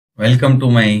Welcome to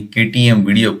my KTM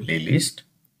video playlist.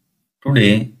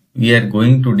 Today we are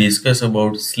going to discuss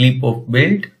about slip of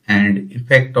belt and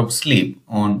effect of slip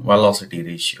on velocity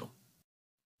ratio.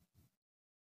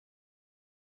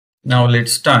 Now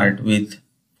let's start with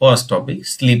first topic,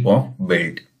 slip of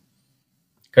belt.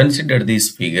 Consider this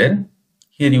figure.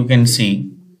 Here you can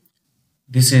see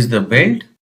this is the belt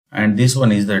and this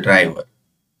one is the driver.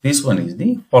 This one is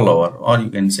the follower, or you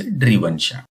can say driven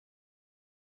shaft.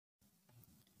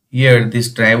 Here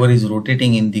this driver is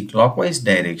rotating in the clockwise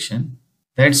direction.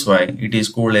 That's why it is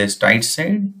called as tight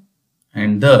side,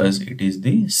 and thus it is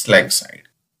the slack side.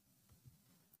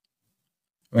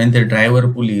 When the driver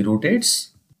pulley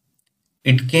rotates,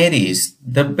 it carries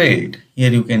the belt.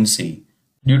 Here you can see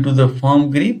due to the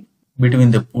firm grip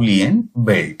between the pulley and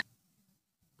belt.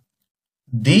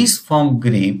 This firm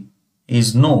grip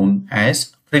is known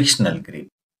as frictional grip.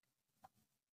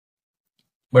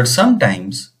 But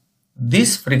sometimes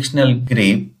this frictional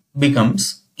grip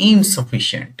becomes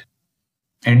insufficient,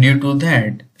 and due to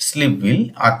that slip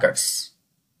will occur.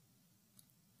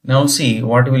 Now see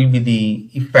what will be the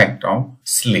effect of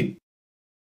slip.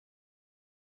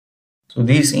 So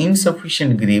this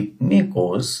insufficient grip may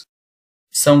cause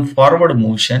some forward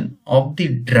motion of the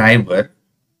driver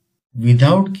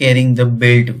without carrying the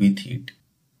belt with it.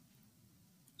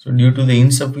 So due to the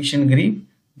insufficient grip,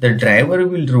 the driver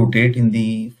will rotate in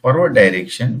the forward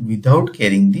direction without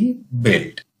carrying the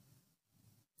belt.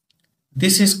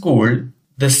 This is called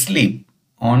the slip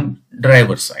on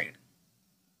driver side.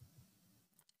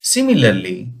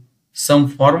 Similarly, some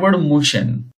forward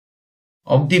motion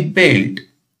of the belt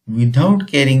without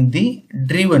carrying the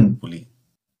driven pulley.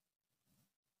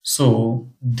 So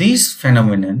this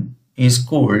phenomenon is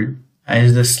called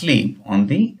as the slip on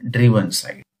the driven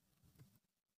side.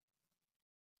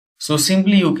 So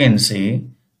simply you can say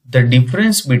the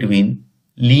difference between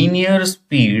linear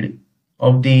speed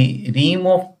of the ream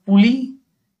of pulley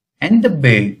and the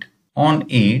belt on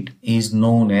it is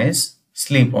known as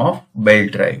slip of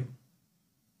belt drive.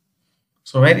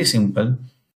 So very simple.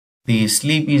 The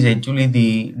slip is actually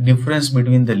the difference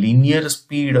between the linear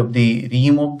speed of the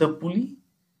ream of the pulley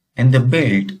and the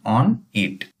belt on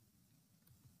it.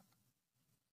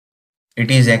 It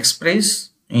is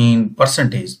expressed in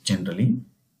percentage generally.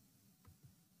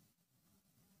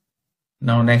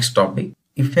 Now next topic,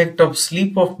 effect of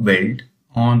slip of belt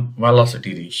on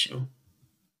velocity ratio.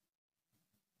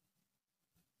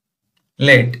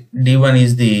 Let D1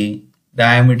 is the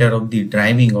diameter of the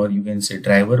driving, or you can say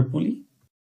driver pulley.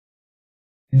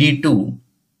 D2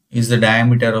 is the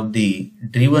diameter of the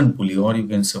driven pulley, or you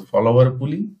can say follower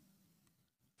pulley.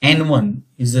 N1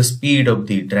 is the speed of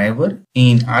the driver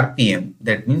in RPM,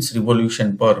 that means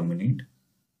revolution per minute.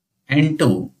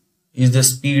 N2 is the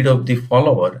speed of the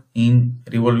follower in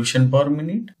revolution per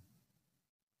minute.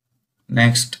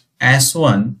 Next,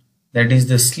 S1, that is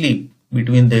the slip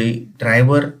between the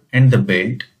driver and the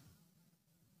belt,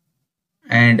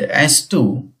 and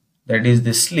S2, that is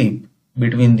the slip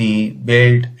between the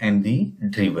belt and the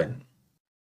driven.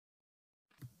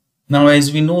 Now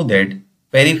as we know that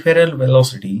peripheral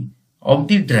velocity of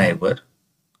the driver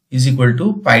is equal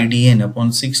to pi dn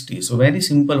upon 60. So very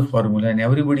simple formula, and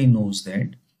everybody knows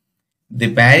that the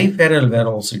peripheral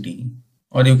velocity,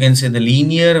 or you can say the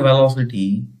linear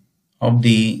velocity of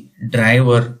the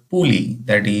driver pulley,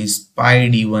 that is pi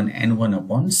d1 n1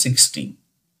 upon 60.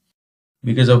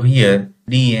 Because of here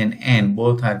d and n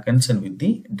both are concerned with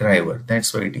the driver,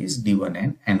 that's why it is d1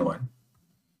 and n1.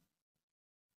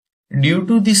 Due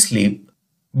to the slip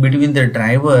between the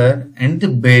driver and the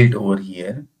belt over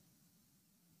here,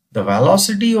 the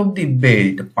velocity of the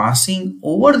belt passing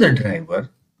over the driver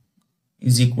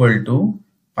is equal to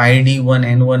pi d1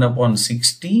 n1 upon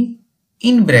 60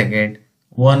 in bracket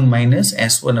 1 minus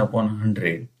s1 upon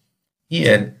 100.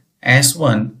 Here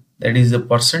s1, that is the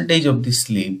percentage of the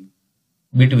slip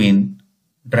between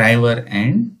driver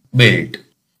and belt.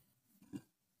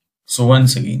 So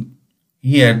once again,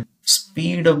 here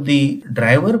speed of the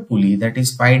driver pulley, that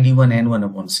is pi d1 n1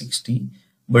 upon 60,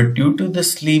 but due to the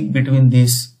slip between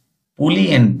this pulley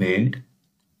and belt,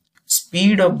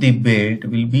 speed of the belt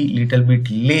will be little bit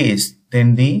less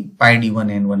than the pi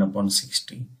d1 n1 upon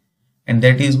 60, and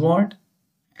that is what?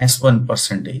 S1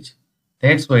 percentage.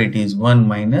 That's why it is 1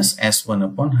 minus S1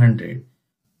 upon 100.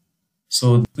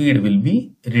 So speed will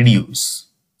be reduced.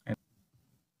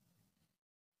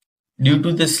 Due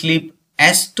to the slip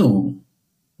S2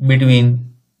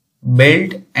 between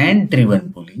belt and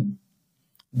driven pulley,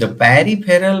 the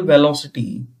peripheral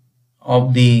velocity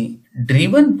of the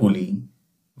driven pulley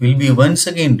will be once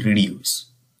again reduced,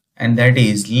 and that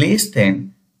is less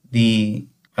than the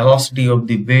velocity of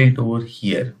the belt over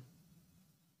here.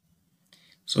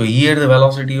 So here the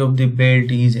velocity of the belt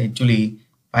is actually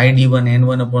pi d1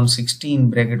 n1 upon 16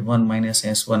 bracket 1 minus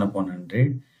s1 upon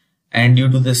 100, and due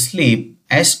to the slip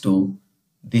s2,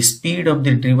 the speed of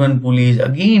the driven pulley is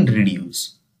again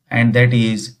reduced, and that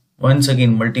is once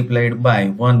again multiplied by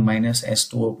 1 minus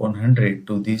s2 upon 100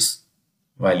 to this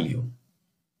value.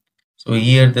 So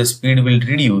here the speed will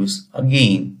reduce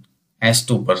again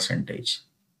s2 percentage.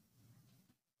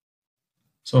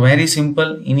 So very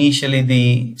simple. Initially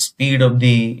the speed of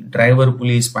the driver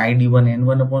pulley is pi d1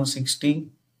 n1 upon 60.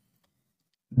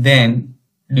 Then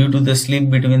due to the slip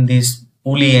between this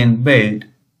pulley and belt,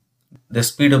 the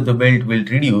speed of the belt will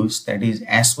reduce, that is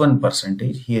s1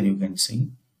 percentage. Here you can see.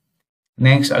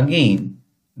 Next again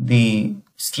the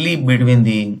slip between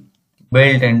the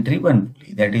belt and driven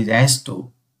pulley, that is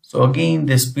s2. So again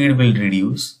the speed will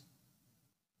reduce,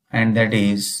 and that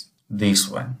is this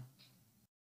one.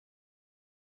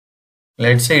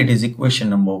 Let's say it is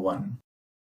equation number 1.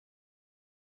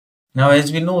 Now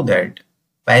as we know that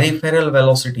peripheral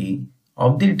velocity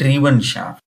of the driven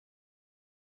shaft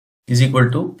is equal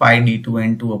to pi d2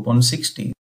 n2 upon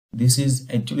 60. This is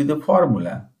actually the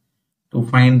formula to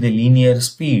find the linear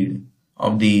speed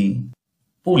of the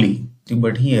pulley,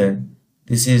 but here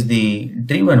this is the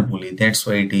driven pulley, that's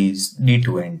why it is d2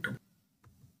 n2.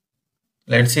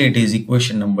 Let's say it is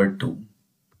equation number 2.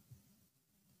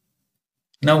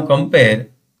 Now compare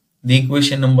the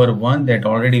equation number 1 that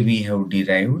already we have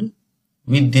derived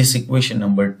with this equation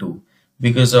number 2.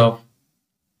 Because of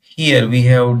here we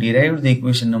have derived the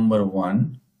equation number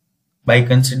 1 by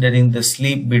considering the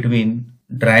slip between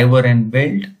driver and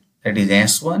belt, that is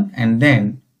S1, and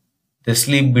then the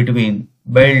slip between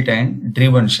belt and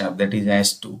driven shaft, that is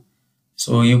S2.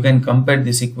 So you can compare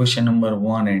this equation number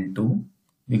 1 and 2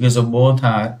 because of both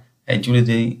are actually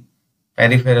the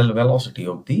peripheral velocity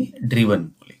of the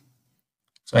driven pulley.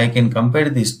 So I can compare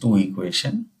these two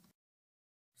equations.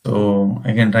 So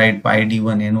I can write pi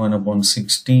d1 n1 upon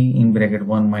 60 in bracket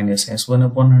 1 minus s1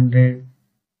 upon 100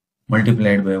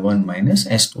 multiplied by 1 minus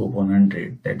s2 upon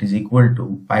 100, that is equal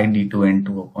to pi d2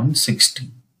 n2 upon 60.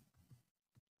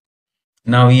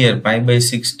 Now here pi by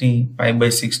 60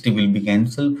 will be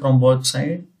cancelled from both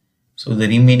sides. So the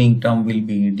remaining term will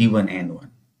be d1 n1.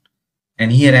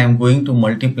 And here I am going to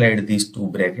multiply these two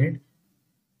brackets.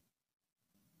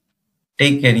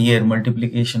 Take care here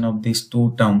multiplication of these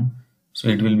two terms. So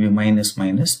it will be minus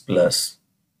minus plus.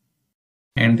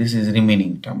 And this is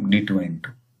remaining term d2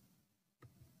 n2.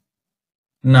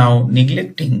 Now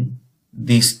neglecting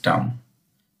this term,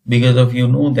 because of you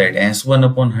know that s1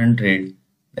 upon 100,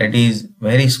 that is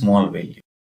very small value.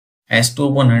 s2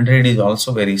 upon 100 is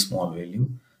also very small value,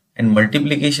 and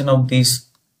multiplication of these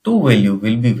two value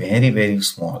will be very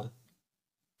small.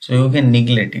 So you can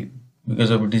neglect it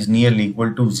because of it is nearly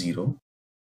equal to 0.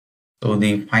 So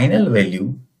the final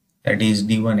value, that is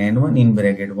d1 n1 in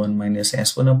bracket 1 minus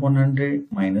s1 upon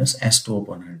 100 minus s2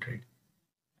 upon 100,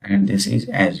 and this is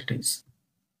as it is.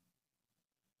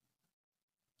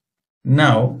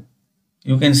 Now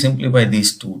you can simplify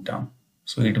these two terms.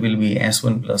 So it will be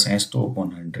s1 plus s2 upon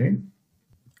 100,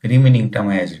 remaining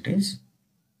term as it is.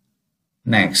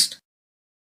 Next,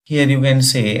 here you can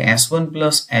say s1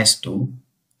 plus s2,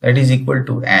 that is equal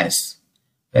to s,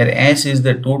 where s is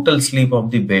the total slip of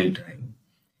the belt drive.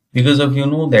 Because of you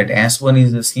know that s1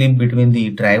 is the slip between the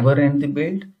driver and the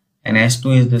belt, and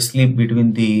s2 is the slip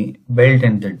between the belt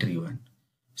and the driven.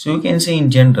 So you can say in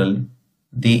general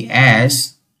the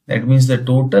s, that means the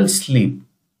total slip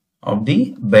of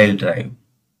the belt drive,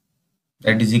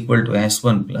 that is equal to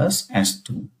s1 plus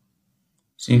s2.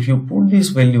 So if you put this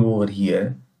value over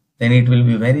here, then it will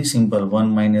be very simple, 1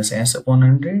 minus s upon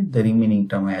 100, the remaining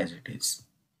term as it is.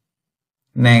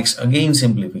 Next again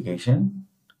simplification.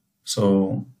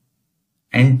 So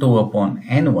n2 upon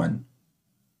n1,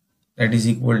 that is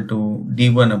equal to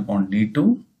d1 upon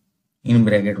d2 in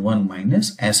bracket 1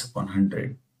 minus s upon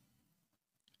 100.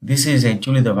 This is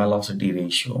actually the velocity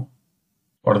ratio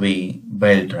for the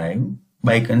belt drive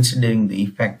by considering the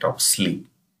effect of slip.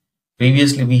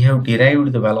 Previously we have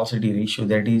derived the velocity ratio,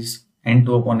 that is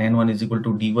n2 upon n1 is equal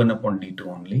to d1 upon d2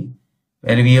 only,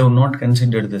 where we have not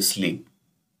considered the slip.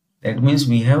 That means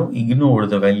we have ignored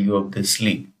the value of the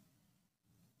slip.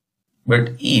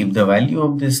 But if the value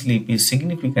of the slip is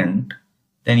significant,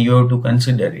 then you have to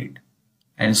consider it,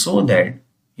 and so that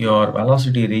your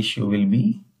velocity ratio will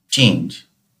be changed.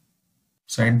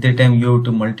 So at that time you have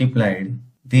to multiply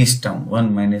this term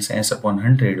 1 minus s upon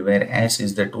 100, where s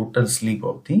is the total slip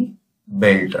of the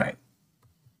belt drive.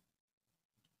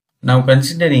 Now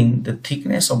considering the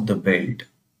thickness of the belt,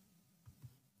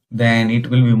 then it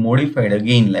will be modified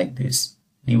again like this,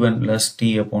 d1 plus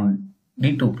t upon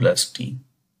d2 plus t.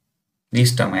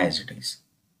 this term as it is.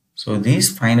 So this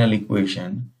final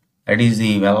equation, that is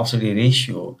the velocity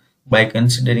ratio by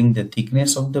considering the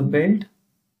thickness of the belt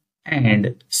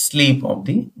and slip of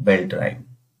the belt drive.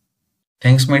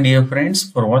 Thanks my dear friends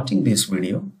for watching this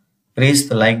video. Press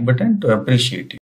the like button to appreciate it.